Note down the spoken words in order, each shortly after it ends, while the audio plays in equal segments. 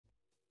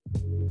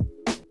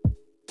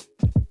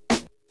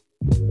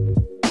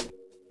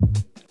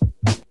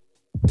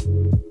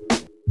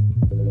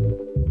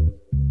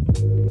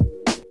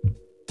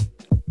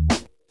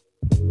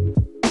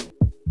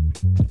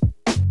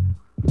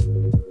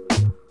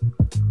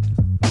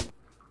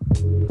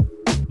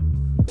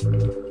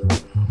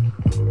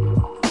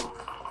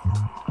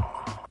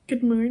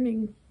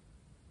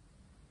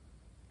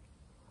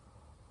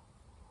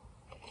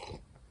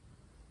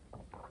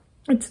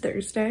It's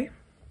Thursday.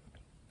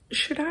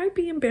 Should I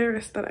be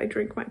embarrassed that I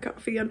drink my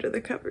coffee under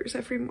the covers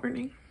every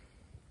morning?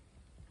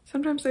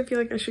 Sometimes I feel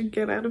like I should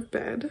get out of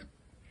bed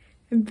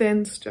and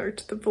then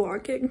start the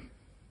vlogging,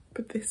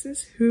 but this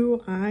is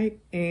who I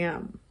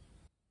am.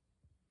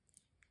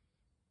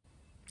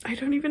 I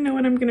don't even know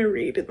what I'm gonna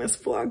read in this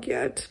vlog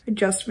yet. I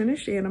just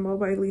finished Animal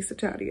by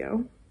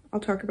Taddeo. I'll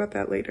talk about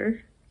that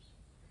later.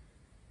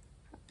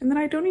 And then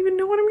I don't even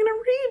know what I'm gonna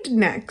read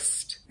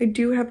next. I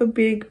do have a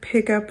big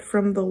pickup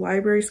from the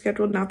library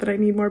scheduled, not that I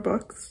need more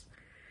books.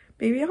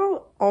 Maybe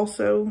I'll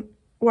also,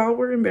 while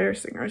we're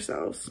embarrassing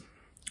ourselves,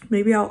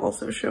 maybe I'll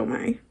also show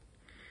my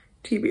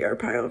TBR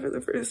pile for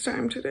the first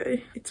time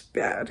today. It's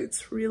bad,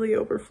 it's really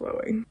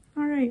overflowing.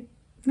 All right,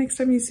 next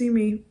time you see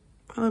me,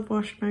 I'll have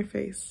washed my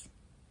face.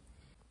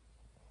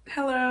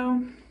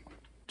 Hello,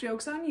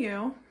 joke's on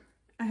you.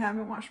 I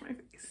haven't washed my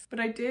face,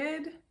 but I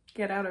did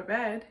get out of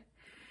bed,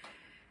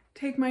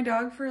 take my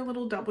dog for a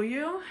little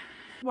W.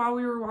 While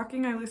we were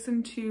walking, I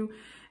listened to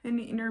an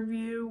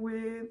interview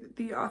with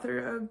the author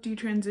of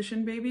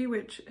Detransition Baby,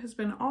 which has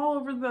been all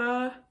over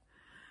the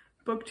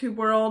booktube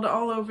world,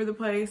 all over the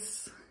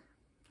place.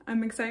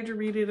 I'm excited to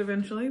read it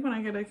eventually when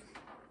I get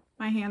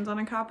my hands on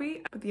a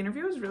copy, but the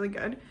interview was really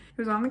good. It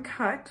was on The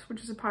Cut,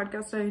 which is a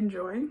podcast I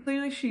enjoy.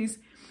 Clearly she's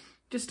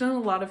just done a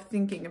lot of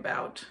thinking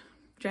about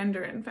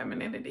gender and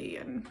femininity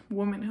and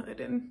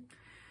womanhood, and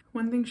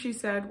one thing she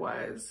said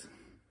was,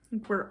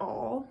 we're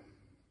all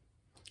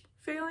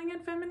failing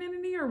at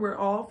femininity, or we're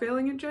all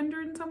failing at gender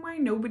in some way.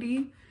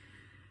 Nobody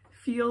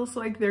feels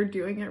like they're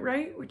doing it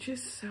right, which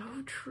is so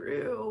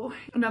true.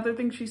 Another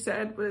thing she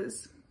said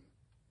was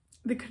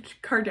the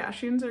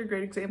Kardashians are a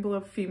great example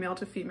of female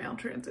to female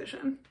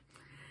transition,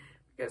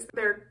 because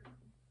they're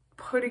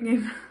putting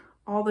in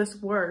all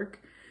this work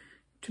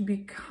to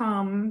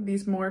become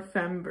these more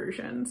femme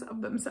versions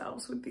of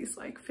themselves with these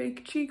like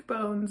fake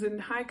cheekbones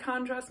and high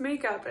contrast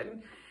makeup,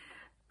 and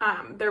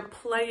they're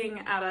playing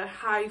at a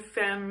high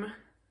femme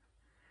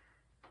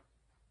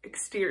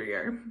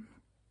exterior.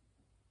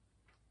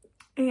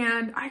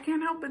 And I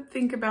can't help but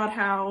think about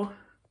how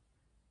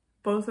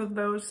both of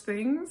those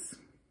things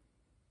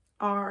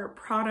are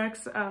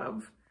products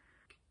of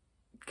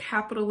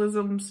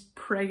capitalism's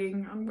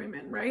preying on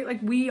women, right?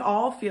 Like, we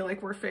all feel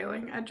like we're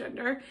failing at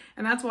gender,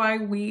 and that's why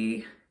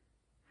we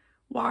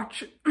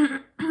watch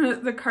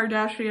the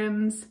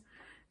Kardashians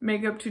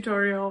makeup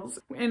tutorials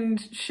and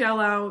shell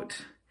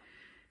out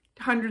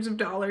hundreds of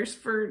dollars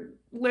for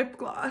lip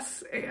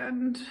gloss,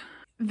 and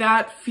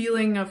that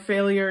feeling of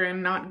failure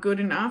and not good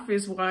enough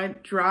is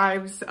what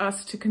drives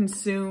us to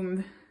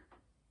consume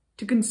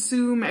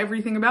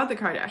everything about the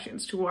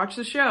Kardashians, to watch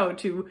the show,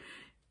 to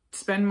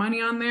spend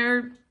money on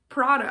their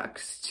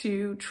products,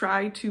 to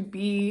try to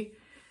be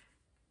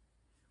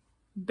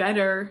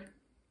better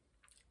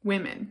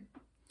women.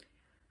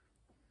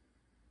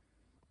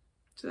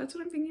 So that's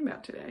what I'm thinking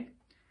about today.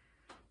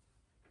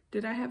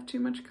 Did I have too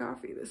much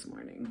coffee this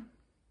morning?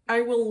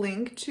 I will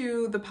link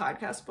to the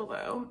podcast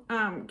below.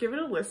 Give it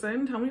a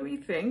listen. Tell me what you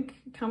think.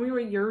 Tell me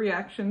what your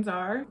reactions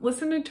are.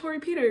 Listen to Tori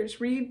Peters.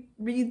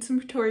 Read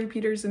some Tori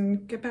Peters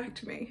and get back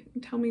to me.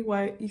 And tell me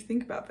what you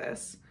think about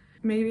this.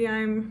 Maybe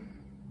I'm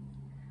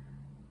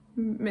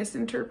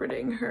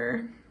misinterpreting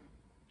her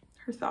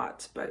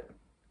thoughts, but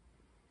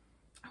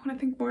I want to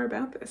think more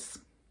about this.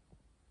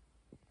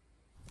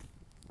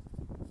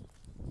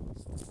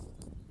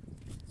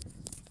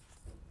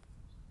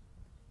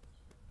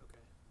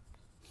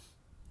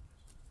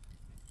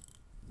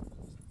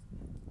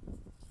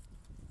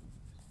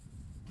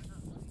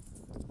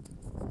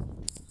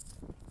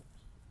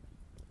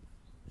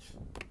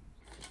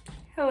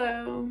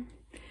 Hello,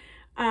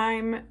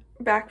 I'm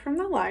back from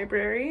the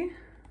library.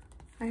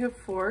 I have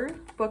 4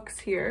 books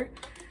here.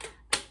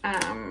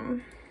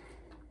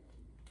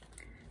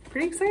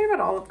 Pretty excited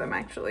about all of them,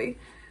 actually.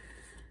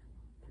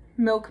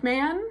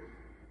 Milkman,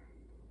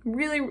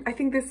 really, I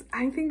think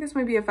this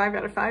might be a 5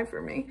 out of 5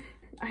 for me.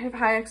 I have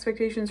high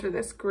expectations for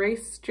this.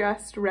 Grace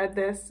just read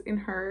this in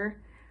her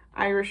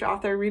Irish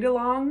author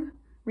readathon,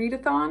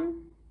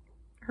 and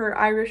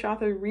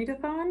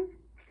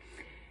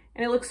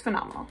it looks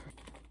phenomenal.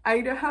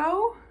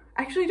 Idaho,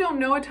 I actually don't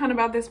know a ton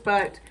about this,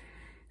 but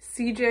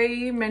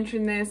CJ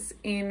mentioned this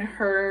in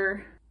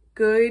her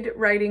Good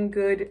Writing,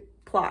 Good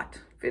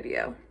Plot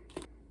video.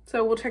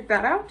 So we'll check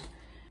that out.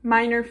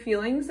 Minor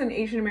Feelings, An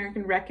Asian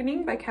American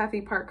Reckoning by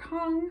Cathy Park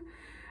Hong.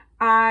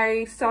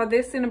 I saw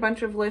this in a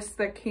bunch of lists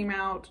that came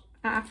out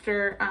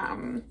after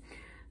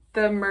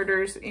the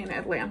murders in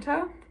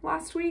Atlanta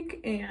last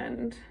week,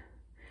 and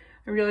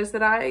I realized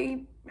that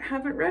I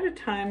haven't read a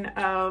ton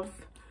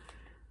of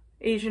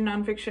Asian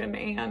nonfiction,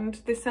 and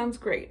this sounds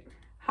great.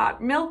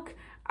 Hot Milk.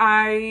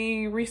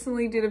 I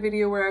recently did a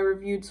video where I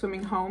reviewed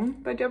Swimming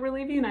Home by Deborah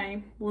Levy, and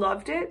I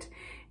loved it.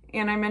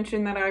 And I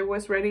mentioned that I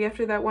was ready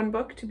after that one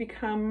book to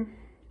become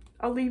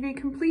a Levy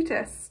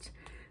completist.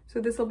 So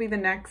this will be the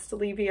next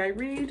Levy I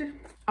read.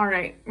 All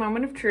right,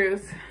 moment of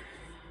truth.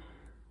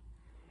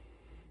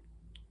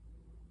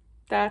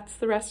 That's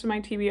the rest of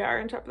my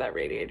TBR on top of that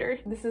radiator.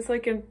 This is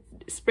like a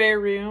spare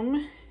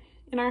room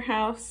in our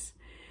house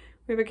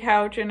We have a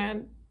couch and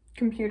a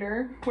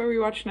computer where we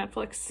watch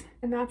Netflix.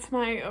 And that's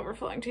my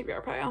overflowing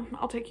TBR pile.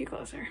 I'll take you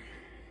closer.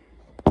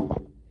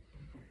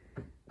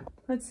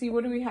 Let's see,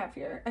 what do we have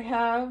here? I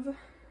have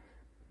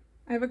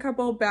a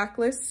couple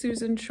backlist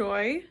Susan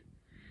Choi.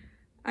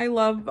 I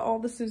love all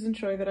the Susan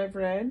Choi that I've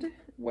read.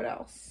 What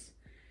else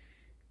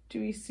do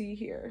we see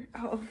here?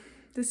 Oh,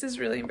 this is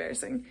really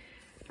embarrassing.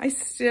 I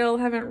still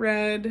haven't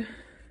read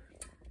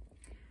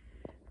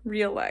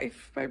Real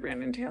Life by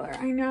Brandon Taylor.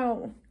 I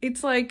know.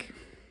 It's like,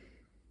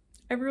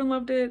 everyone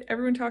loved it.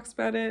 Everyone talks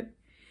about it.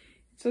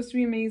 It's supposed to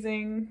be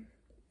amazing.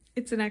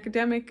 It's an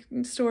academic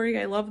story.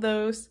 I love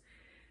those.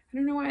 I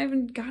don't know why I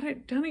haven't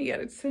done it yet.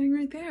 It's sitting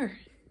right there,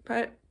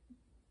 but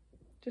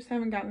just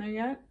haven't gotten there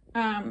yet.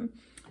 I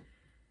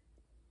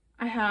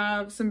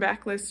have some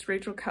backlist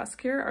Rachel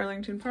Cusk here,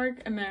 Arlington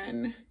Park, and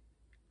then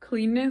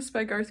Cleanness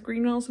by Garth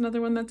Greenwell's another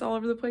one that's all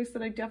over the place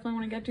that I definitely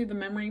want to get to, The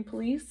Memory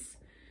Police.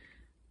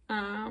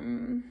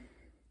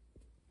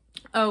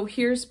 Oh,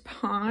 here's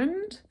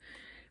Pond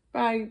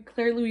by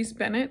Claire Louise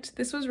Bennett.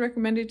 This was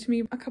recommended to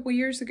me a couple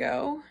years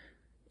ago.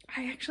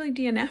 I actually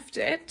DNF'd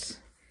it,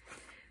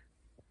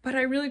 but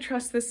I really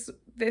trust this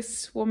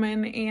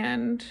woman,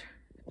 and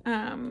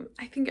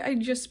I think I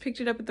just picked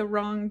it up at the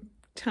wrong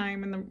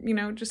time,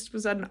 and just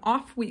was an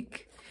off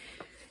week,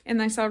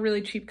 and I saw a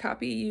really cheap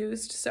copy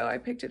used, so I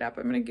picked it up.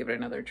 I'm gonna give it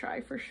another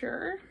try for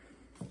sure.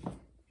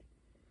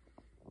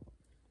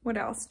 What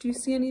else? Do you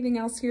see anything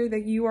else here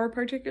that you are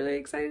particularly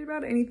excited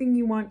about? Anything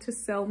you want to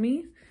sell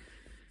me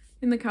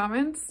in the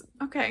comments?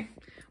 Okay,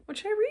 what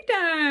should I read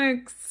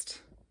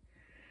next?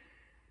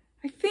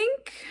 I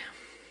think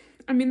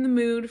I'm in the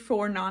mood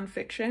for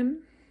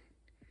nonfiction.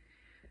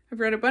 I've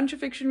read a bunch of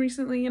fiction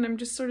recently, and I'm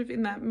just sort of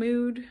in that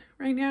mood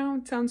right now.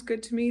 It sounds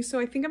good to me, so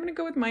I think I'm gonna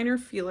go with Minor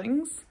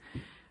Feelings.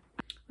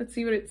 Let's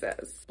see what it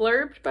says.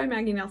 Blurbed by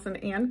Maggie Nelson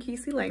and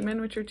Kesey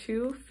Langman, which are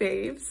two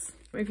faves.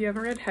 If you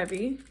haven't read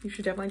Heavy, you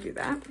should definitely do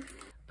that.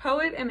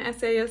 Poet and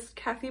essayist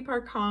Cathy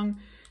Park Hong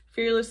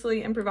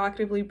fearlessly and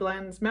provocatively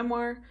blends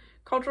memoir,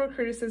 cultural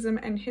criticism,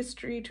 and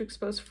history to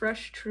expose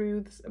fresh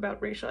truths about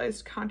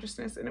racialized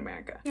consciousness in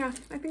America. Yeah,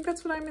 I think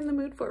that's what I'm in the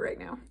mood for right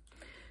now.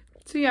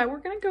 So yeah, we're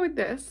gonna go with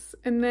this,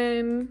 and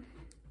then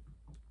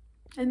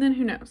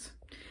who knows?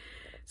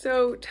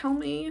 So tell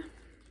me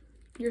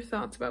your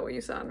thoughts about what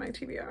you saw in my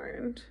TBR,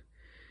 and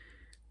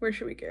where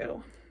should we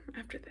go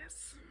after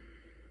this?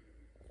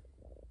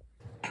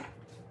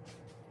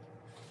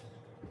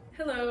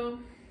 Hello,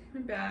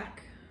 I'm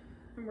back.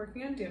 I'm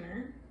working on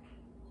dinner.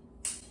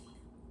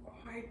 Oh,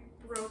 I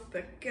broke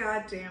the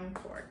goddamn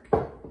cork.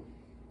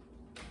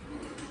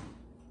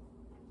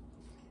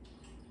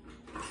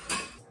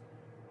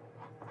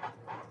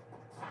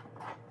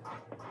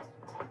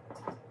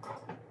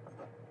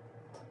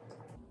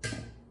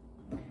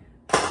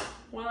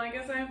 Well, I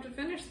guess I have to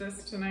finish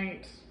this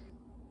tonight.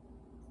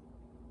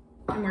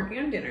 I'm working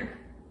on dinner.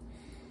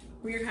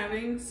 We are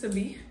having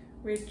sabich,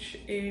 which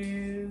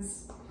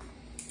is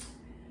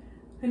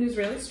an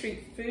Israeli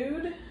street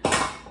food.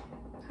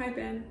 Hi,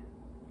 Ben,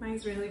 my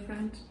Israeli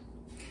friend.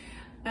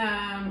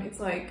 It's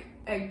like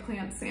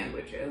eggplant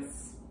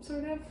sandwiches,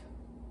 sort of,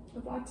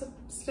 with lots of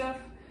stuff.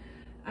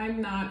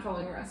 I'm not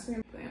following a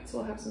recipe. So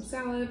we'll have some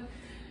salad.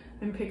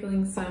 I'm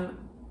pickling some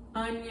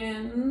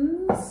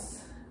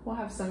onions. We'll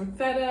have some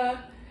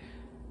feta.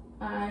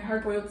 I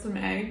hard-boiled some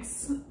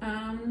eggs.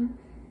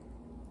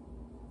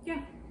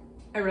 Yeah.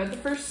 I read the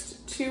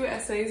first two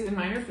essays in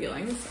Minor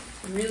Feelings.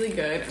 Really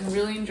good. I'm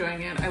really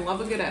enjoying it. I love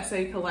a good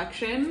essay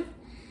collection.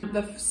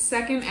 The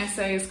second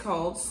essay is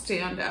called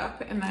Stand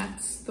Up, and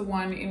that's the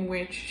one in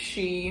which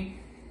she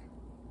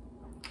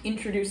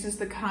introduces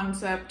the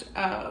concept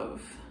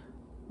of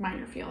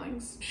minor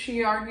feelings.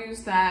 She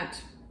argues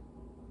that,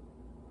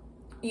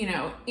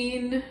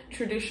 in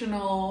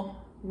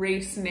traditional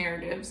race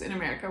narratives in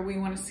America, we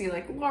want to see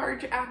like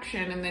large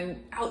action and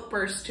then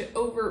outbursts to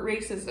overt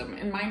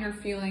racism, and minor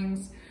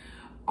feelings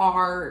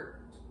are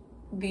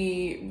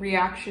the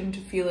reaction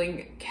to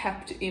feeling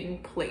kept in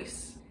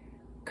place,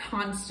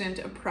 constant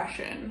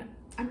oppression.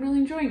 I'm really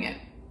enjoying it.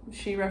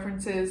 She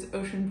references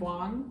Ocean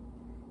Vuong,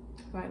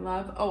 who I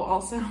love. Oh,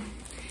 also,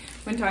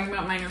 when talking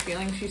about minor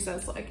feelings, she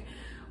says like,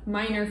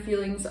 minor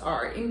feelings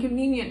are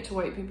inconvenient to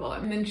white people.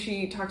 And then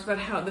she talks about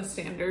how the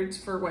standards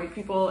for white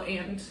people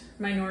and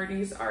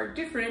minorities are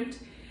different,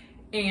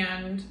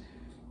 and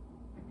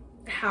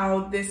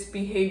how this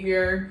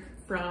behavior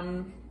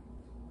from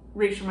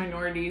racial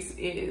minorities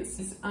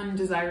is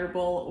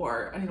undesirable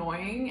or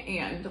annoying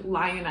and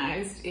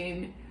lionized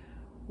in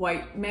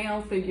white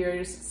male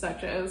figures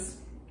such as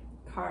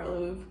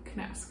Karl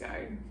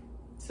Knausgaard.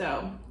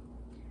 So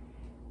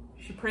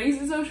she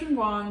praises Ocean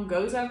Vuong,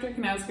 goes after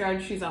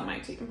Knausgaard. She's on my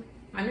team.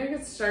 I'm gonna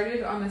get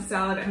started on the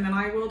salad, and then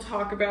I will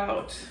talk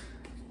about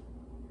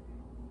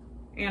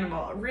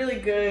Animal, a really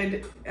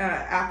good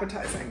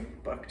appetizing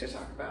book to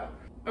talk about.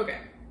 Okay,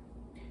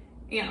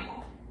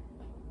 Animal.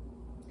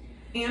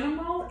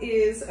 Animal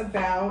is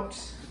about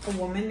a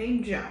woman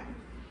named Joan.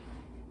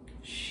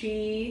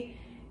 She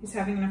is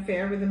having an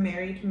affair with a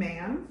married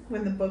man.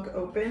 When the book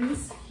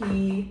opens,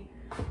 he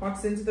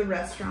walks into the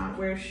restaurant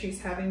where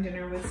she's having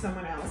dinner with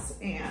someone else,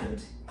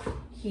 and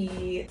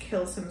he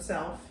kills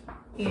himself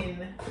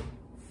in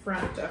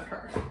front of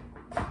her.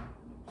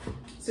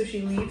 So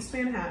she leaves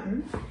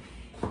Manhattan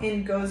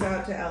and goes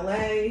out to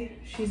LA.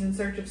 She's in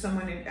search of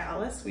someone in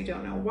Dallas. We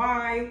don't know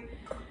why.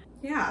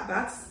 Yeah,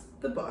 that's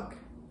the book.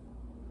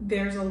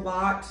 There's a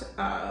lot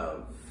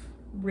of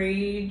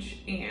rage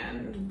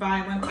and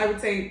violence. I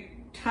would say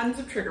tons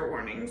of trigger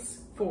warnings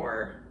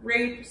for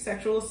rape,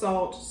 sexual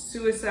assault,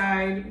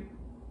 suicide,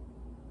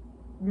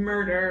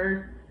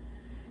 murder,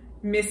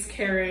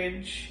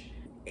 miscarriage.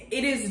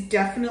 It is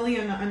definitely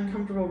an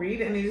uncomfortable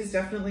read, and it is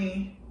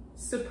definitely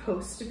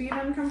supposed to be an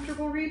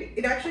uncomfortable read.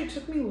 It actually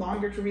took me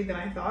longer to read than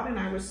I thought, and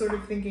I was sort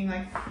of thinking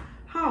like,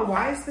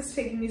 why is this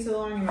taking me so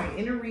long? Am I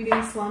in a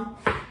reading slump?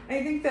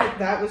 I think that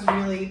that was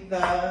really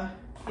the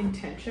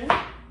intention.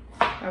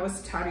 That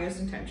was Taddeo's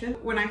intention.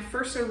 When I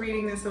first started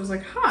reading this, I was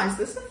like, is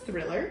this a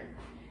thriller?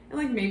 And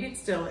like, maybe it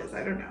still is,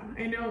 I don't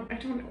know. I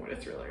don't know what a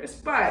thriller is,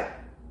 but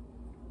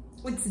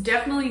it's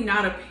definitely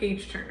not a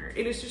page turner.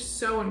 It is just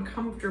so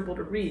uncomfortable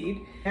to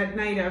read. At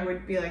night, I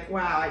would be like,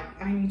 wow,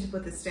 I need to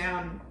put this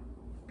down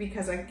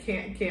because it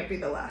can't be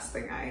the last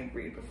thing I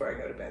read before I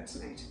go to bed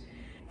tonight.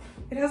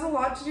 It has a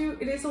lot to do,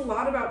 it is a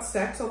lot about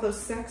sex, although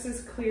sex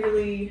is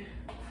clearly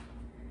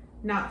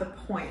not the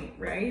point,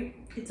 right?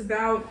 It's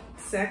about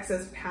sex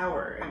as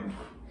power and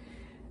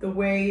the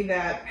way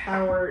that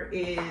power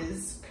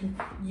is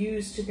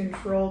used to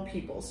control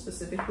people,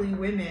 specifically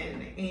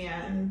women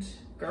and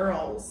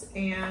girls.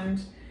 And,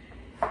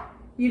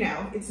 you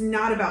know, it's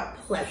not about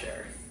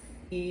pleasure.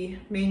 The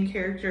main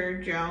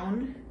character,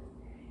 Joan,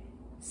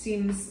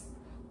 seems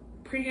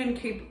pretty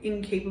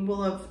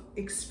incapable of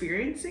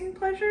experiencing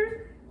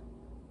pleasure.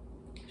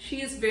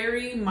 She is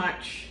very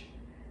much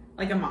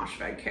like a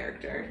moshfegh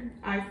character.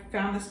 I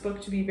found this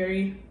book to be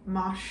very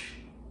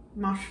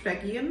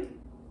moshfeghian.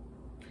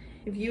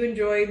 If you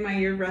enjoyed My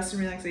Year of Rest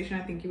and Relaxation,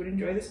 I think you would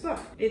enjoy this book.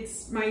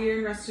 It's My Year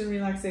in Rest and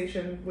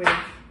Relaxation with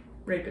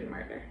rape and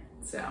murder.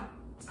 So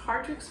it's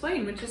hard to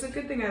explain, which is a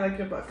good thing I liked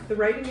a book. The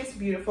writing is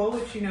beautiful,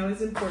 which you know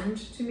is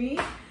important to me.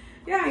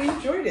 Yeah, I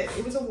enjoyed it.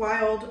 It was a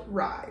wild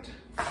ride.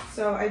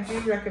 So I do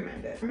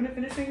recommend it. I'm gonna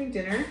finish making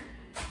dinner,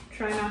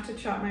 try not to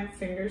chop my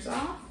fingers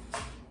off,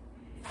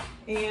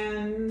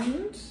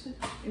 and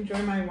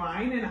enjoy my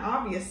wine. And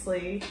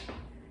obviously,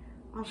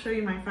 I'll show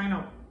you my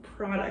final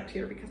product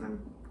here because I'm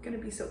gonna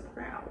be so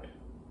proud.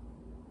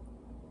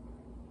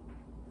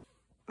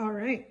 All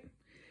right,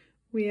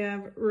 we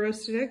have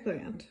roasted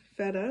eggplant,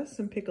 feta,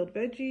 some pickled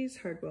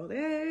veggies, hard-boiled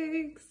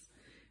eggs,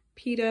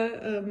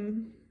 pita,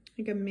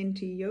 like a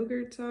minty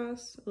yogurt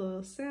sauce, a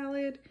little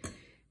salad,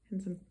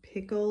 and some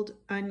pickled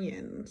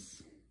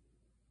onions.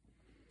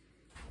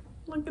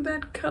 Look at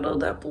that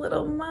cuddled up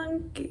little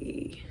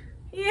monkey.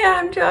 Yeah,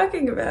 I'm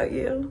talking about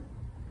you.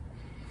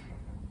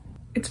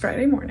 It's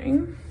Friday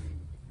morning.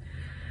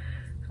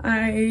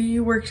 I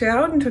worked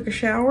out and took a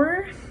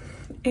shower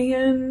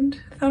and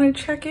thought I'd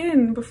check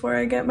in before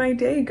I get my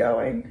day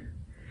going.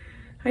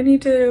 I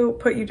need to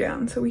put you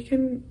down so we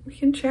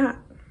can chat.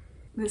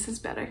 This is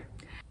better.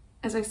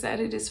 As I said,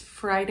 it is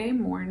Friday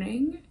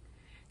morning.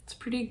 It's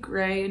pretty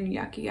gray and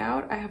yucky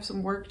out. I have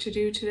some work to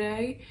do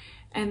today,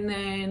 and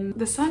then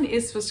the sun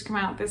is supposed to come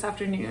out this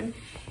afternoon.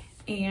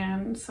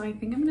 And so I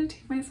think I'm gonna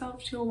take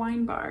myself to a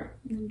wine bar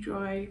and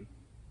enjoy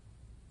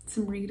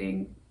some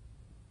reading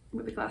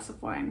with a glass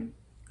of wine.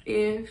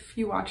 If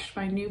you watched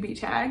my newbie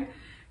tag,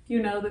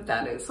 you know that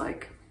that is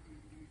like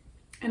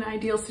an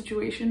ideal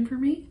situation for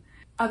me.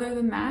 Other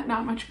than that,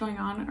 not much going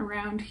on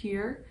around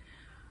here.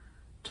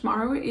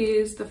 Tomorrow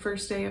is the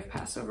first day of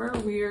Passover.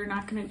 We're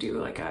not gonna do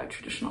like a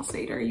traditional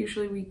Seder.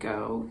 Usually we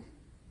go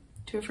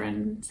to a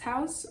friend's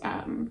house,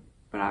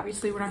 but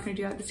obviously we're not gonna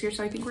do that this year.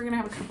 So I think we're gonna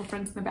have a couple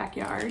friends in the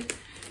backyard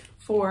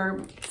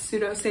for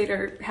pseudo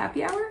Seder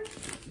happy hour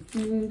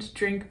and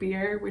drink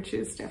beer, which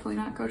is definitely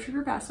not kosher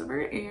for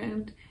Passover,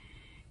 and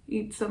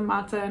eat some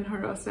matzah and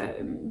haroset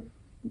and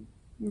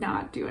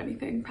not do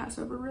anything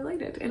Passover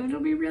related. And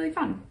it'll be really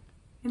fun.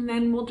 And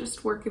then we'll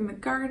just work in the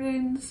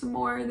garden some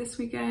more this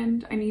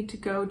weekend. I need to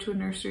go to a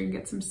nursery and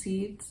get some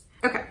seeds.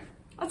 Okay,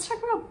 let's talk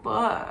about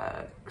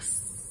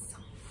books.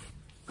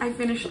 I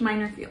finished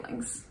Minor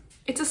Feelings.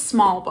 It's a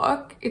small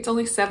book. It's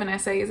only 7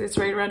 essays. It's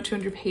right around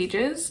 200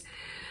 pages.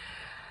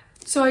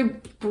 So I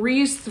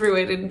breezed through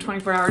it in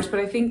 24 hours, but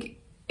I think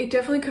it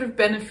definitely could have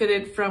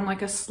benefited from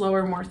like a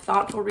slower, more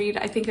thoughtful read.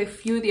 I think a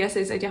few of the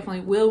essays I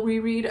definitely will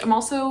reread. I'm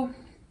also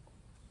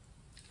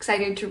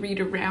excited to read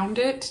around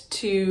it,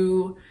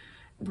 to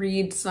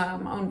read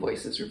some Own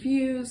Voices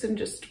reviews and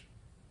just,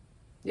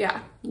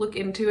 yeah, look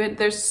into it.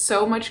 There's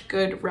so much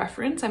good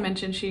reference. I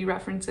mentioned she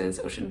references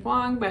Ocean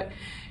Vuong, but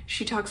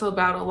she talks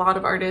about a lot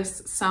of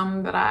artists,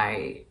 some that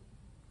I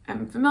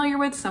am familiar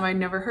with, some I'd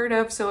never heard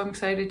of. So I'm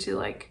excited to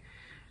like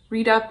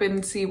read up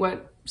and see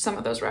what some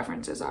of those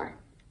references are.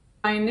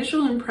 My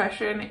initial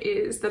impression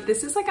is that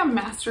this is like a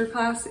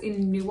masterclass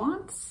in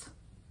nuance.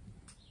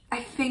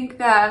 I think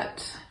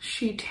that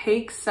she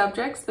takes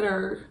subjects that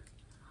are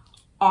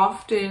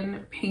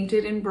often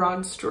painted in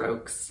broad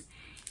strokes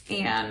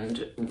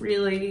and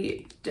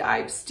really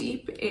dives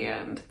deep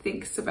and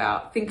thinks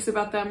about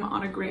them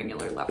on a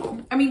granular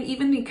level. I mean,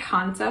 even the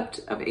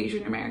concept of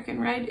Asian American,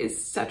 right,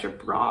 is such a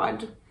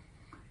broad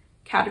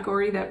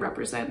category that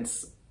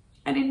represents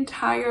an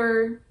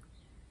entire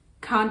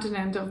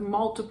continent of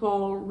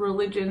multiple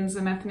religions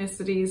and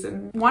ethnicities.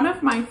 And one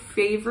of my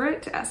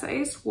favorite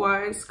essays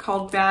was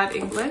called Bad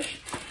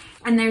English.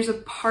 And there's a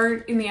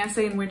part in the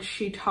essay in which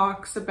she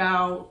talks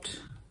about,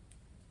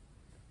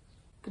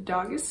 the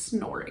dog is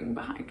snoring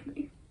behind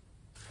me.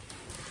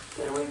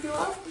 Did I wake you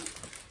up?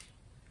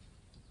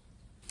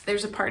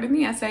 There's a part in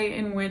the essay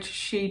in which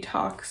she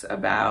talks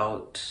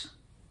about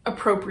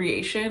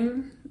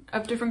appropriation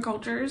of different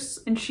cultures.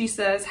 And she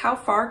says, how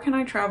far can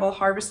I travel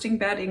harvesting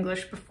bad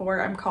English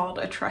before I'm called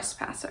a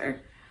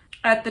trespasser?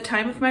 At the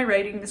time of my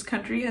writing, this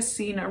country has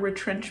seen a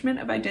retrenchment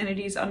of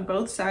identities on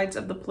both sides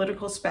of the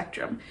political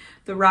spectrum.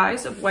 The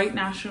rise of white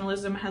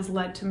nationalism has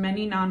led to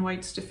many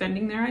non-whites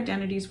defending their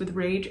identities with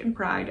rage and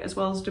pride, as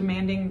well as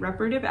demanding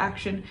reparative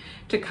action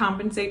to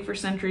compensate for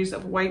centuries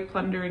of white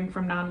plundering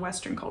from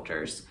non-Western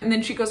cultures. And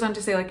then she goes on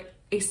to say, like,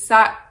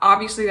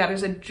 obviously that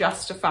is a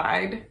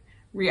justified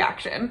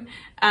reaction,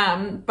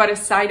 but a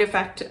side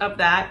effect of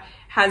that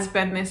has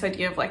been this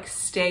idea of like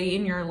stay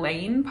in your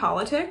lane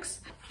politics,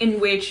 in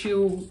which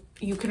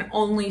you can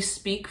only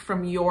speak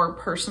from your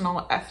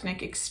personal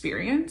ethnic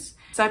experience.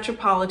 Such a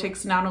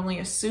politics not only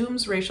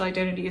assumes racial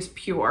identity is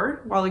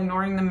pure while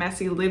ignoring the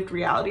messy lived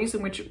realities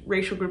in which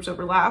racial groups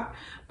overlap,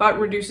 but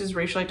reduces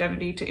racial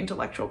identity to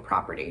intellectual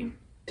property.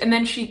 And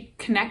then she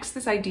connects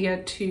this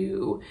idea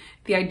to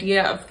the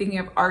idea of thinking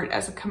of art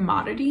as a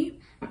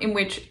commodity, in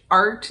which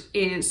art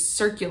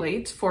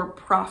circulates for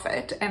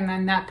profit, and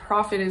then that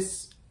profit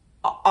is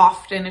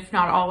often, if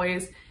not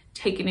always,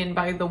 taken in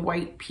by the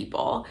white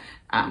people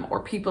or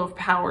people of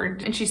power.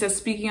 And she says,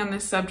 speaking on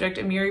this subject,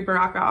 Amiri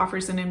Baraka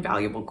offers an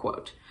invaluable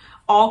quote.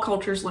 All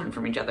cultures learn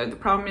from each other. The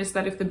problem is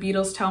that if the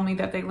Beatles tell me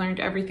that they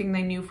learned everything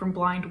they knew from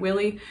Blind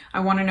Willie,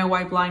 I want to know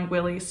why Blind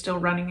Willie is still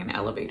running an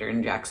elevator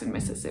in Jackson,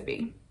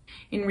 Mississippi.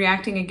 In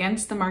reacting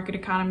against the market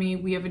economy,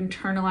 we have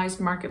internalized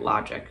market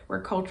logic, where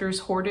culture is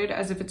hoarded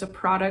as if it's a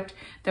product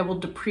that will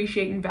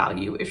depreciate in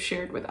value if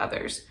shared with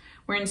others,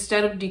 where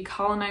instead of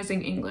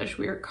decolonizing English,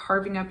 we are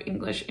carving up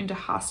English into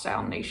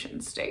hostile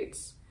nation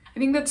states. I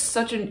think that's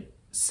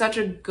such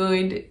a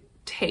good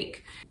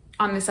take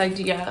on this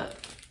idea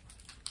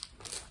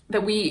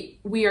that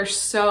we are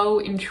so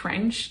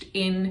entrenched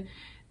in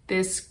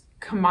this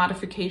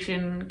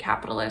commodification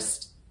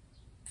capitalist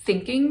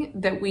thinking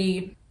that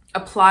we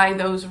apply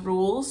those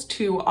rules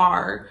to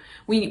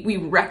we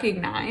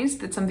recognize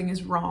that something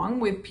is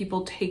wrong with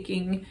people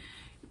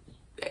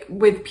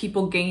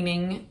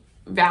gaining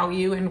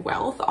value and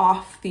wealth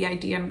off the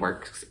idea and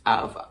works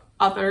of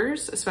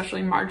others,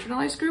 especially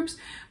marginalized groups.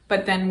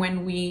 But then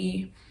when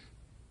we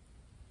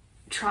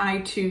try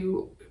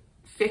to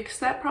fix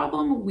that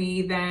problem,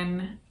 we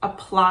then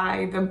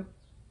apply the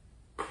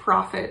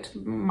profit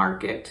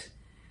market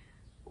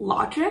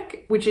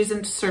logic, which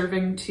isn't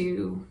serving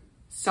to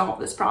solve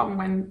this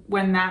problem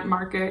when that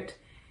market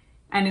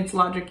and its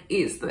logic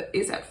is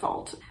at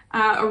fault.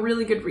 A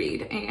really good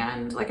read,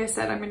 and like I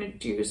said, I'm gonna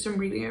do some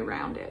reading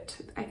around it,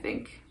 I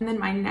think. And then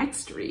my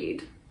next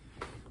read,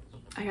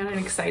 I got an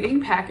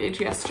exciting package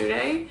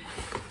yesterday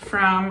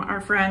from our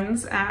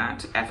friends at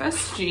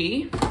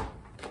FSG,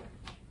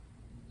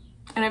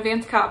 an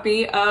advanced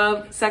copy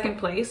of Second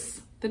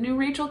Place, the new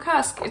Rachel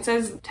Cusk. It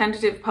says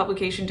tentative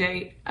publication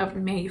date of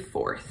May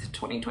 4th,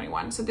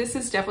 2021. So this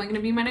is definitely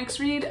gonna be my next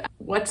read.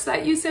 What's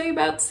that you say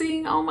about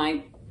seeing all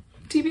my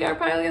TBR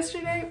pile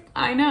yesterday?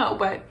 I know,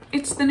 but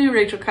it's the new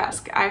Rachel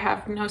Cusk. I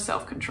have no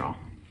self-control.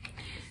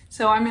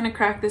 So I'm gonna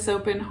crack this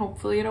open,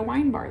 hopefully at a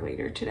wine bar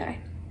later today.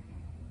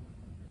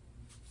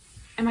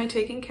 Am I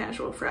taking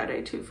Casual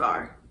Friday too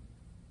far?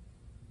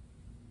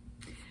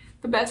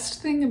 The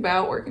best thing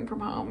about working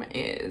from home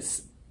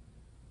is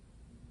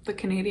the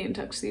Canadian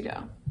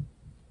tuxedo,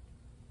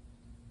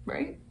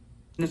 right?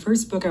 The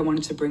first book I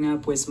wanted to bring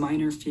up was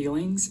Minor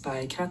Feelings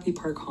by Cathy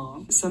Park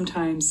Hong.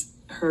 Sometimes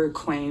her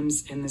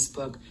claims in this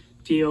book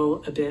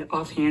feel a bit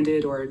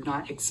offhanded or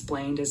not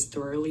explained as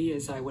thoroughly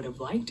as I would have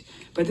liked,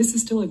 but this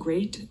is still a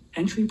great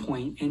entry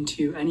point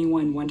into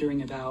anyone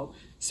wondering about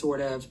sort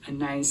of a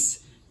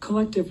nice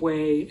collective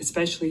way,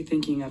 especially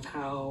thinking of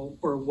how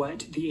or what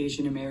the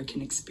Asian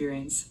American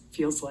experience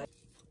feels like.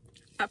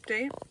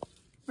 Update,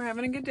 we're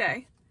having a good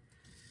day.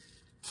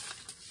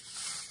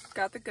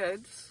 Got the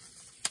goods.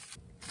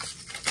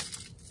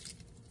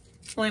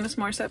 Alanis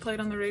Morissette played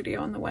on the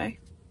radio on the way.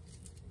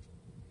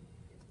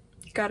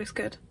 God is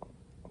good.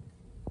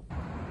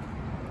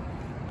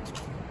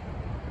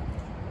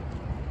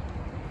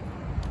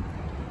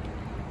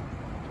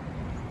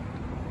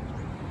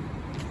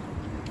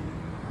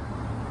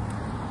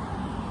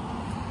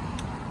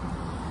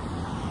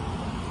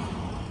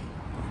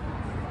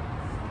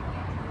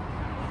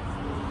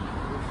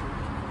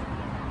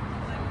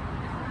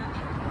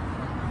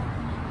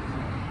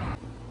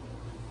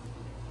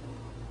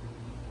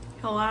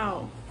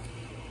 Hello.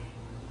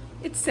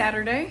 It's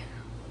Saturday.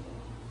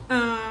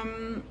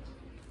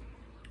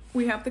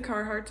 We have the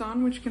Carhartts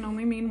on, which can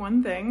only mean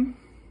one thing.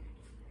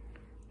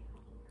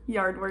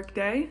 Yard work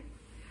day.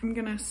 I'm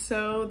gonna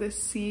sow the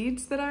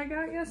seeds that I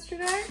got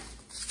yesterday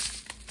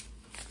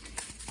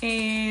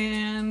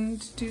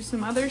and do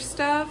some other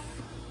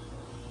stuff.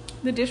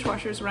 The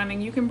dishwasher's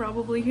running. You can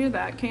probably hear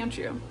that, can't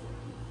you?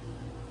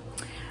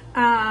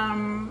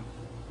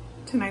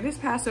 Tonight is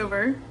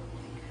Passover.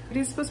 It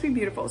is supposed to be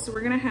beautiful, so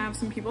we're gonna have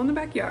some people in the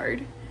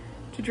backyard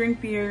to drink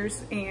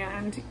beers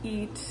and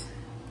eat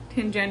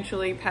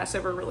tangentially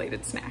Passover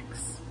related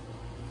snacks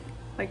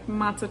like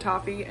matzah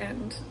toffee,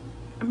 and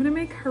I'm gonna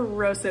make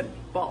harosset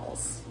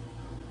balls.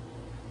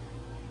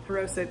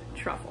 Harosset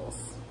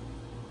truffles.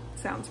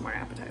 Sounds more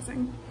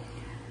appetizing.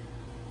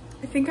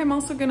 I think I'm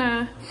also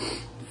gonna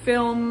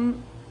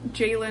film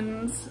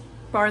Jalen's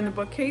bar in the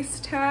bookcase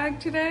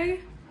tag today.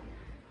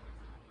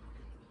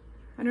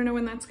 I don't know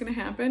when that's gonna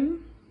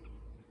happen.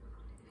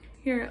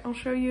 Here, I'll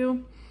show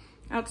you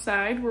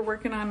outside. We're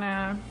working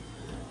on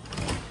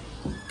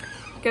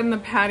getting the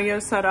patio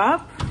set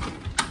up.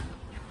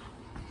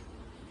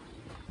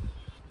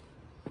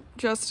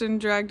 Justin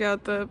dragged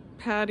out the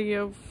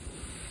patio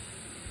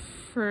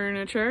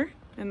furniture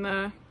and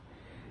the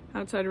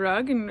outside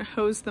rug and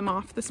hosed them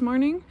off this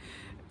morning.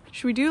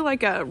 Should we do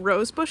like a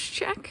rosebush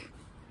check?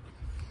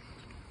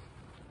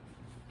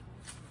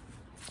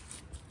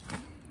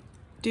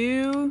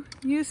 Do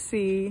you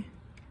see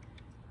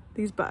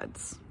these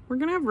buds? We're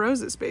gonna have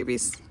roses,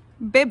 babies.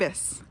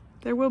 Babies.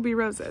 There will be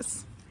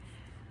roses.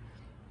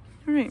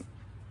 All right,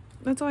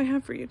 that's all I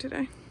have for you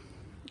today.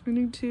 I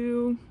need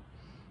to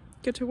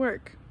get to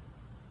work.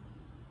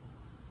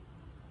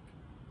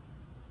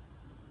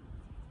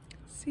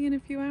 See you in a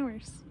few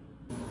hours.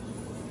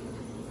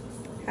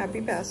 Happy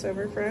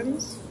Passover,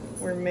 friends.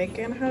 We're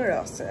making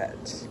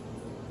harosset.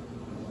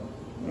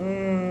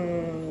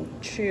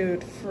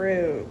 Chewed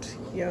fruit.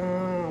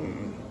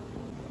 Yum.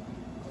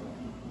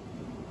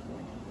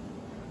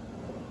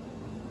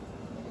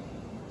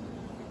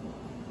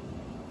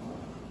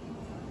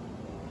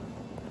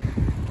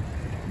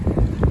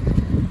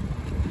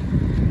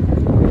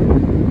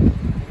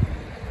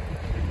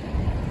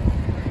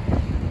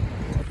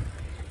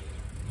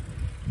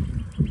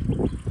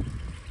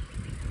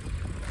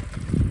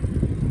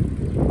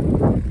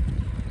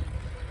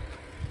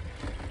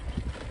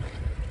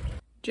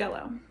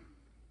 Jello.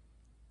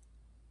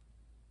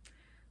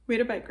 We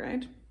had a bike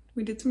ride.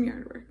 We did some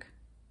yard work.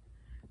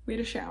 We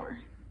had a shower.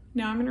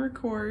 Now I'm gonna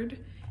record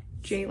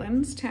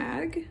Jalen's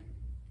tag.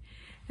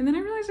 And then I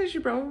realized I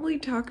should probably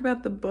talk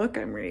about the book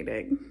I'm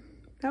reading.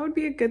 That would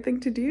be a good thing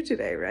to do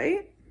today,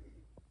 right?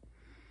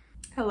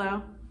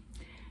 Hello.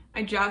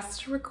 I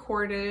just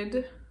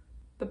recorded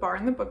the bar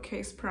in the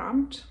bookcase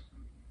prompt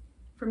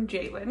from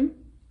Jalen.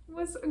 It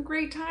was a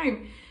great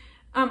time.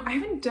 I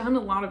haven't done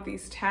a lot of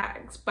these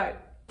tags,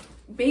 but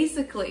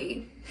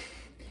basically,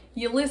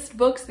 you list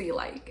books that you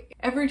like.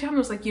 Every time I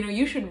was like, you know,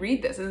 you should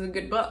read this. It's a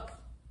good book.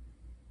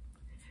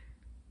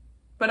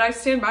 But I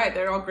stand by it.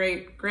 They're all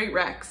great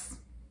recs.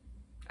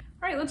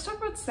 All right, let's talk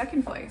about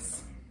second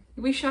place.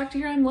 You'll be shocked to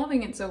hear I'm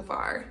loving it so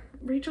far.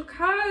 Rachel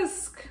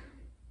Cusk.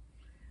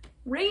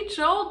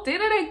 Rachel did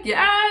it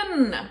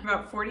again.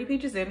 About 40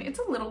 pages in. It's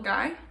a little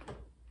guy.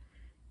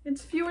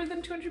 It's fewer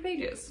than 200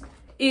 pages.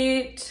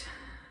 It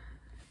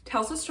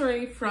tells a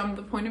story from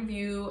the point of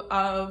view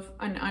of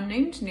an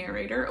unnamed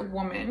narrator, a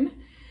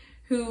woman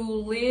who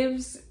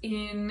lives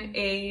in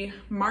a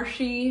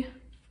marshy,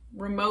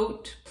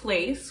 remote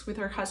place with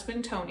her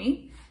husband,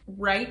 Tony,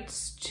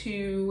 writes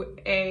to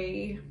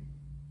a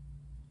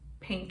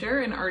painter,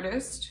 an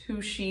artist,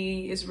 who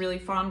she is really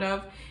fond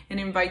of, and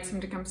invites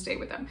him to come stay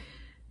with them.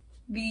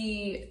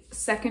 The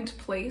second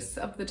place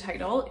of the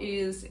title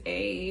is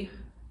a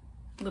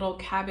little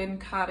cabin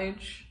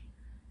cottage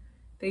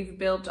they've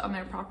built on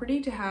their property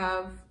to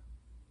have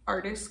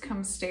artists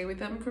come stay with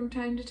them from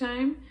time to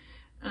time.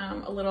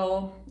 A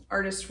little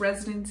artist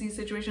residency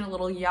situation, a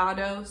little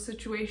yado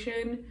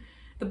situation.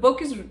 The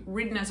book is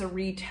written as a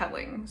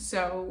retelling,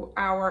 so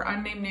our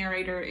unnamed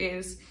narrator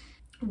is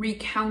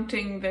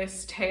recounting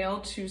this tale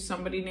to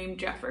somebody named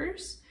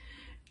Jeffers.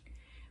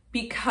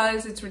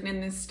 Because it's written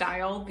in this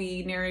style,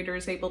 the narrator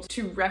is able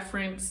to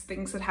reference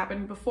things that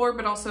happened before,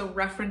 but also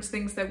reference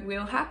things that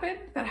will happen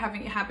that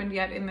haven't happened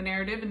yet in the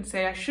narrative and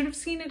say, I should have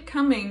seen it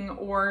coming,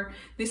 or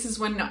this is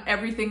when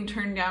everything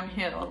turned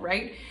downhill,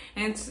 right?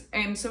 And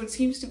so it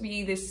seems to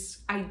be this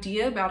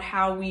idea about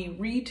how we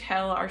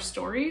retell our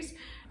stories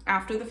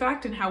after the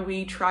fact and how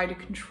we try to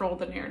control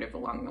the narrative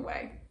along the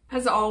way.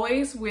 As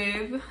always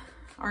with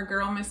our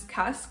girl, Miss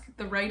Cusk,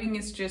 the writing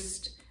is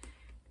just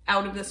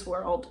out of this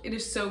world. It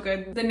is so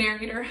good. The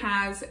narrator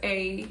has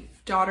a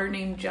daughter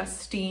named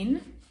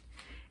Justine,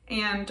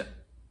 and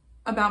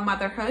about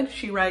motherhood,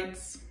 she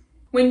writes,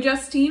 when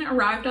Justine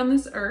arrived on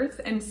this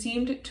earth and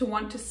seemed to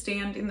want to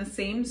stand in the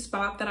same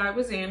spot that I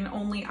was in,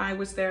 only I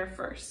was there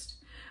first.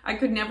 I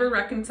could never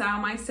reconcile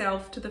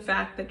myself to the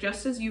fact that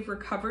just as you've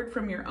recovered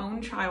from your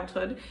own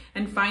childhood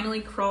and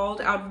finally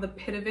crawled out of the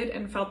pit of it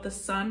and felt the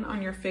sun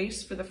on your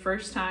face for the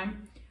first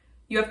time,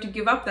 you have to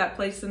give up that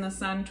place in the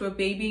sun to a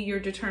baby you're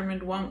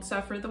determined won't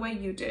suffer the way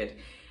you did.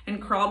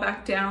 and crawl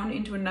back down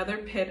into another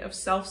pit of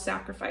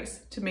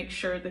self-sacrifice to make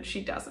sure that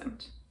she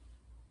doesn't.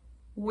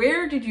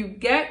 Where did you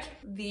get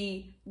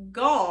the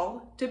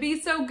gall to be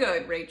so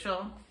good,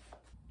 Rachel?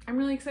 I'm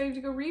really excited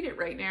to go read it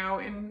right now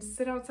and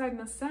sit outside in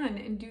the sun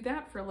and do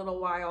that for a little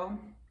while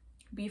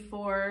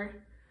before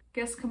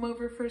guests come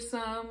over for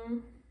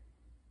some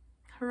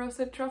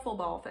Haroset truffle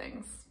ball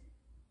things.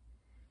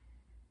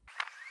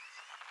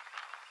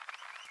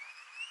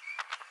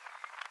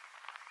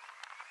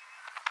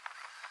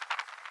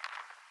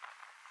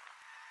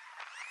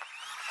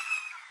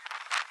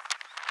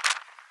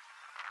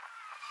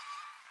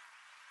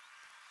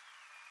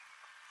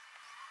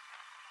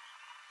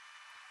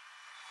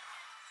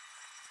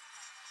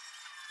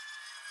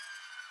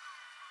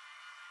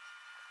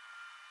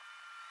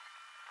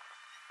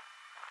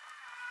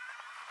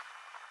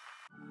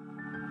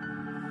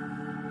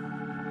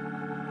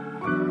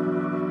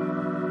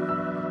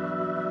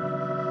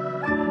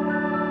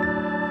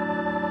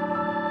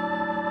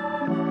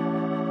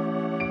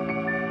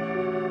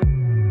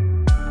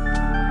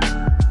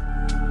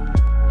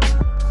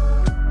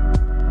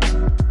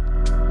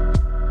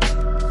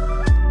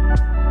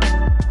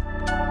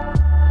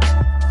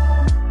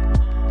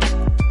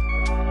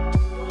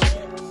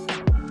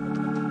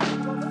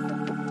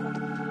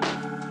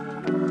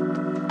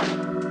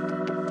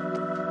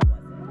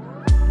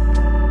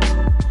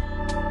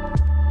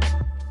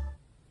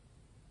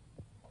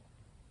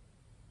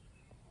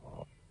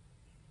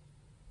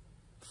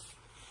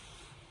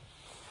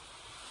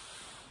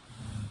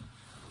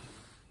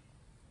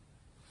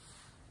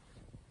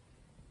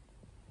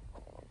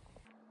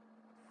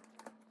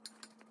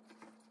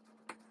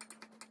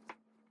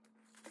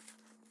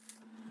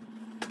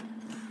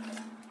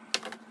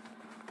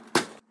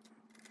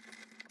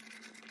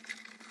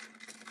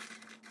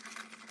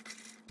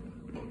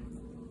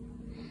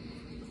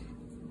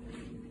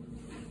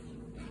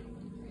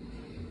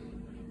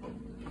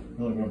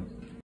 Really good.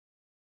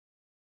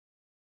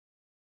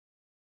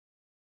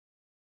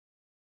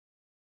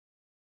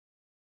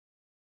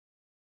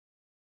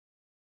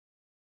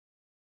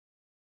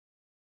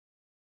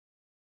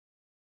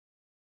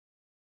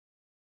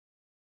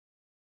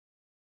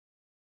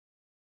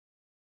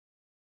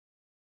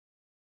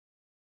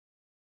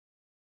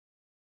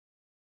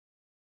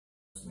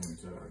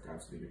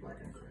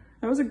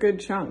 That was a good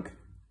chunk.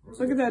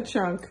 Look at that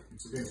chunk.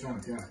 It's a good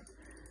chunk, yeah.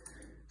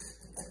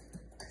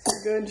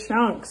 Some good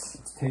chunks.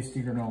 It's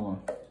tasty granola.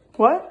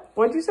 What?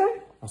 What'd you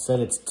say? I said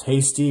it's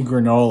tasty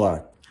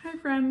granola. Hi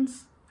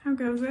friends, how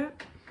goes it?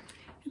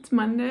 It's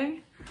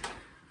Monday.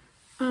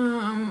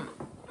 I'm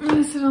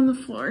gonna sit on the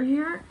floor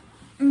here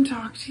and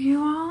talk to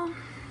you all.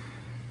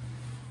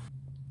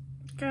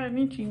 Got an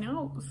itchy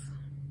nose.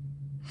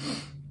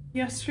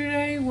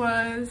 Yesterday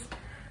was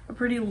a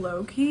pretty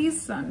low-key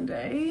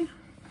Sunday.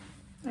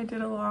 I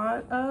did a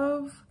lot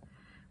of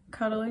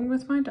cuddling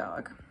with my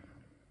dog.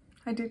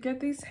 I did get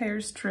these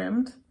hairs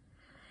trimmed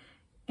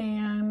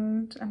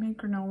and I made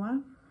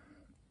granola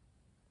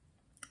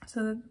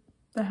so that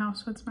the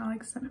house would smell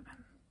like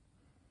cinnamon.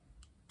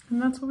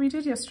 And that's what we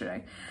did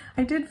yesterday.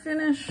 I did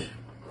finish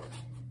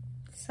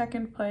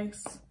second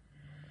place.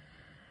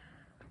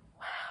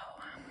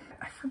 Wow.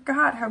 I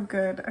forgot how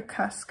good a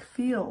Cusk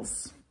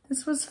feels.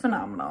 This was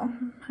phenomenal.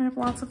 I have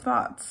lots of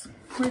thoughts.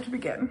 Where to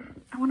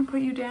begin? I want to put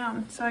you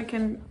down so I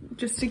can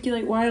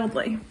gesticulate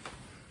wildly.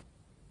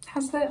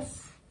 How's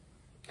this?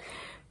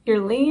 You're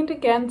leaned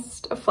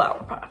against a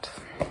flower pot.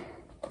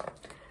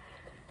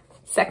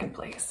 Second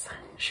place.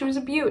 She was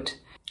a beaut.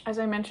 As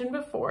I mentioned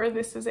before,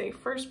 this is a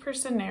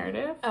first-person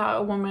narrative.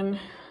 A woman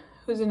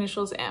whose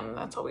initials M,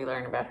 that's all we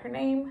learn about her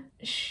name.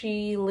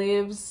 She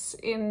lives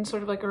in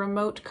sort of like a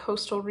remote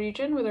coastal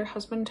region with her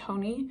husband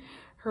Tony,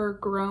 her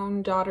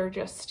grown daughter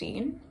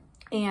Justine,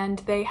 and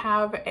they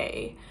have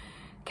a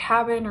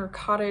cabin or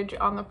cottage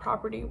on the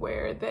property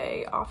where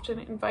they often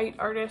invite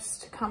artists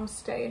to come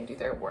stay and do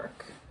their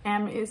work.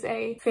 M is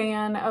a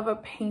fan of a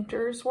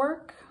painter's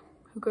work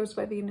who goes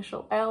by the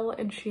initial L,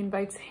 and she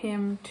invites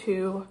him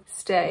to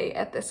stay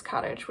at this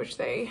cottage, which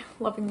they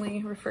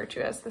lovingly refer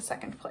to as the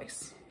second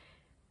place.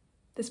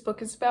 This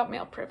book is about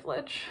male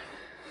privilege.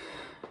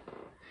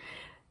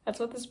 That's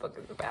what this book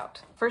is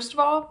about. First of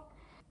all,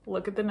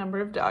 look at the number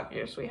of dog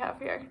years we have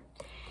here.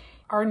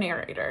 Our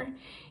narrator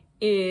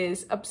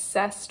is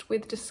obsessed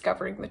with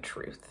discovering the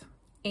truth,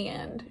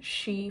 and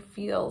she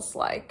feels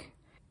like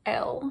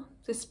L,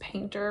 this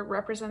painter,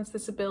 represents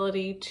this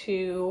ability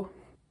to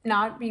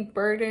not be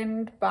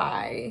burdened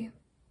by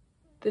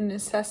the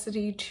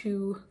necessity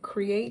to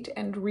create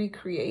and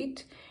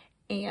recreate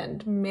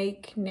and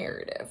make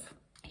narrative.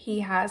 He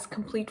has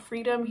complete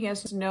freedom, he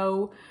has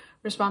no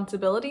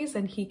responsibilities,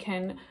 and he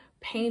can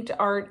paint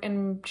art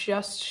and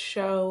just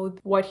show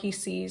what he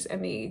sees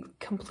and the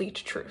complete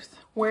truth.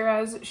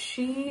 Whereas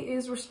she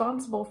is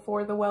responsible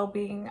for the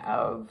well-being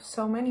of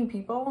so many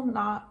people,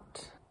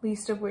 not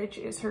least of which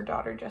is her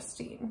daughter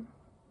Justine.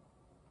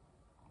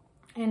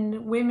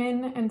 And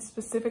women, and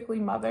specifically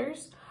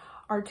mothers,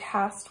 are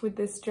tasked with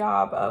this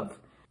job of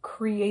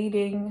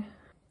creating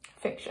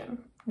fiction,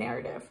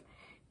 narrative,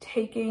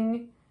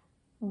 taking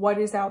what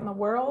is out in the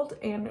world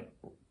and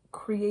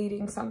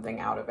creating something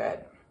out of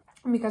it.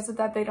 And because of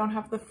that, they don't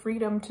have the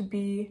freedom to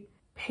be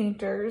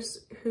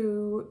painters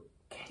who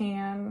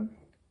can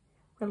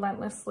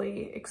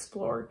relentlessly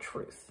explore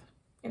truth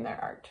in their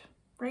art.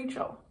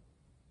 Rachel.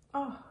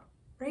 Oh,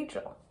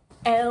 Rachel.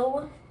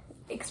 Elle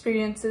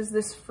experiences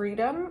this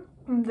freedom,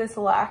 this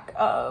lack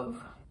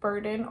of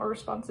burden or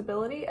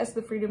responsibility, as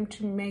the freedom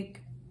to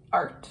make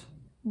art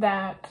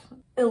that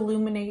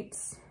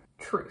illuminates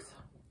truth.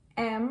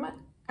 M,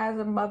 as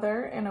a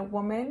mother and a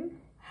woman,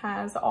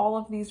 has all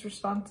of these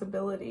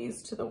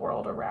responsibilities to the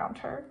world around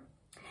her.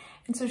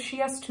 And so she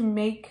has to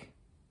make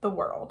the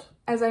world.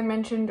 As I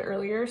mentioned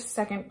earlier,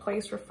 second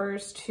place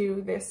refers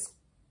to this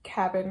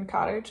cabin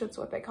cottage. That's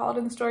what they call it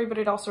in the story, but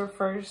it also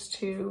refers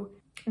to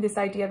this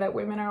idea that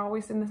women are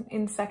always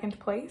in second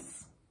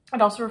place.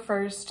 It also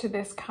refers to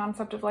this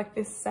concept of like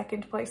this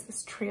second place,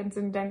 this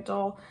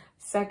transcendental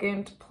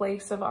second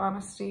place of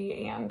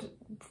honesty and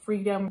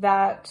freedom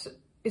that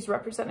is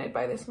represented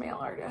by this male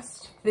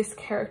artist. This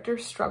character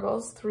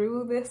struggles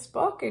through this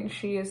book, and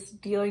she is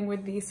dealing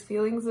with these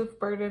feelings of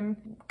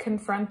burden,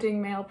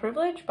 confronting male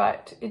privilege,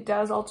 but it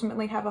does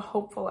ultimately have a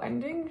hopeful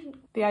ending.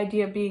 The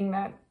idea being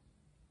that,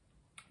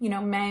 you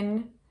know,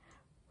 men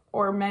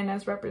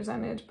as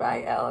represented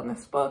by Elle in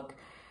this book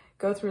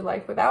go through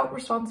life without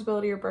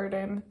responsibility or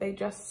burden. They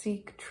just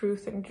seek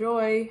truth and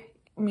joy.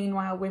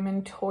 Meanwhile,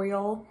 women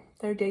toil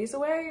their days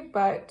away,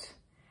 but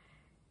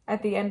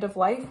at the end of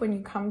life, when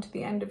you come to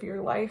the end of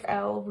your life,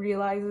 Elle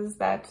realizes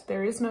that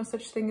there is no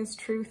such thing as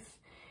truth.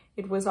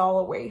 It was all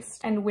a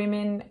waste. And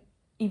women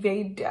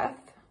evade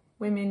death.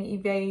 Women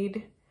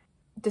evade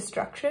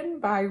destruction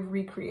by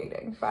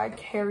recreating, by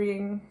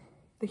carrying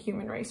the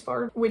human race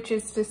forward, which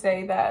is to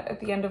say that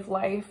at the end of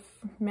life,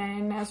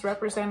 men as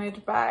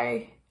represented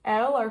by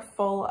Elle are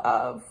full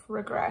of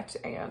regret,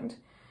 and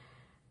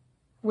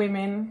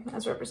women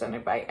as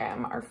represented by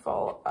M are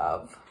full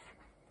of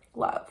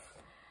love.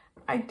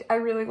 I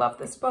really love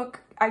this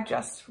book. I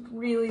just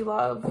really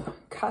love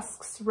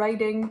Cusk's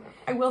writing.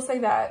 I will say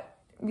that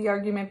the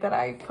argument that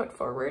I put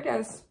forward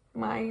as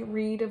my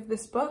read of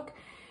this book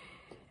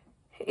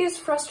is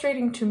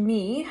frustrating to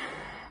me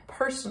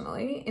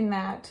personally, in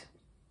that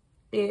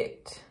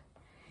it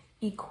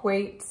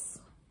equates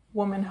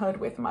womanhood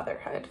with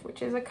motherhood,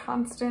 which is a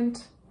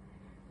constant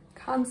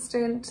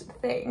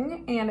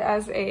thing. And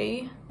as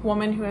a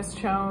woman who has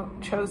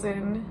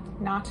chosen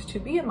not to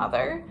be a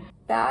mother,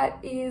 that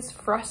is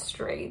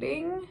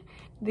frustrating.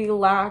 The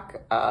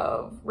lack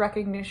of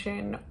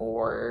recognition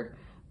or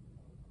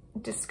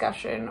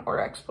discussion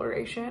or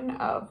exploration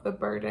of the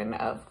burden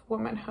of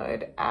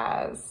womanhood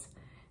as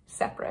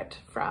separate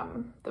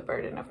from the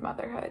burden of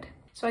motherhood.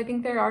 So I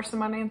think there are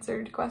some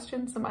unanswered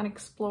questions, some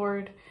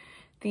unexplored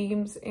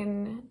themes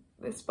in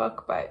this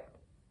book, but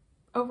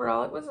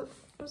overall it was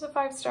a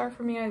 5-star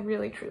for me. I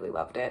really truly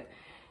loved it.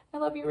 I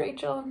love you,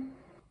 Rachel.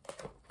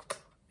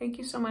 Thank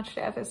you so much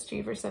to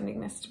FSG for sending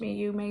this to me.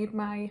 You made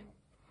my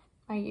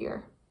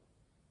year.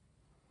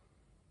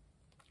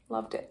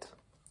 Loved it.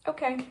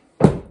 Okay,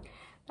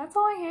 that's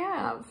all I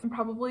have. I'm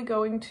probably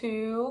going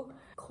to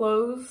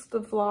close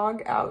the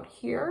vlog out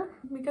here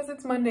because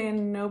it's Monday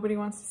and nobody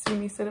wants to see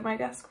me sit at my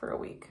desk for a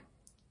week.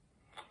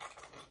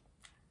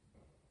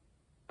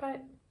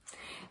 But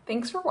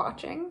thanks for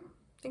watching.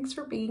 Thanks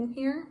for being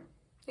here.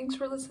 Thanks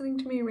for listening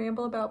to me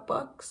ramble about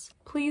books.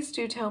 Please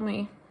do tell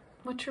me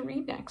what to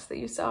read next that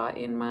you saw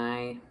in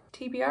my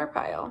TBR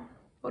pile.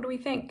 What do we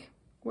think?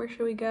 Where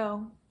should we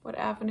go? What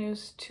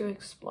avenues to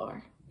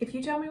explore? If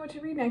you tell me what to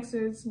read next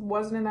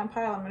wasn't in that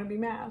pile, I'm gonna be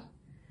mad.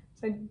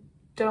 So I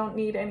don't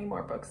need any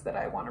more books that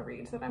I want to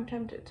read that I'm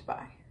tempted to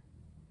buy.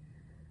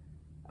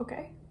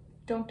 Okay?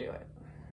 Don't do it.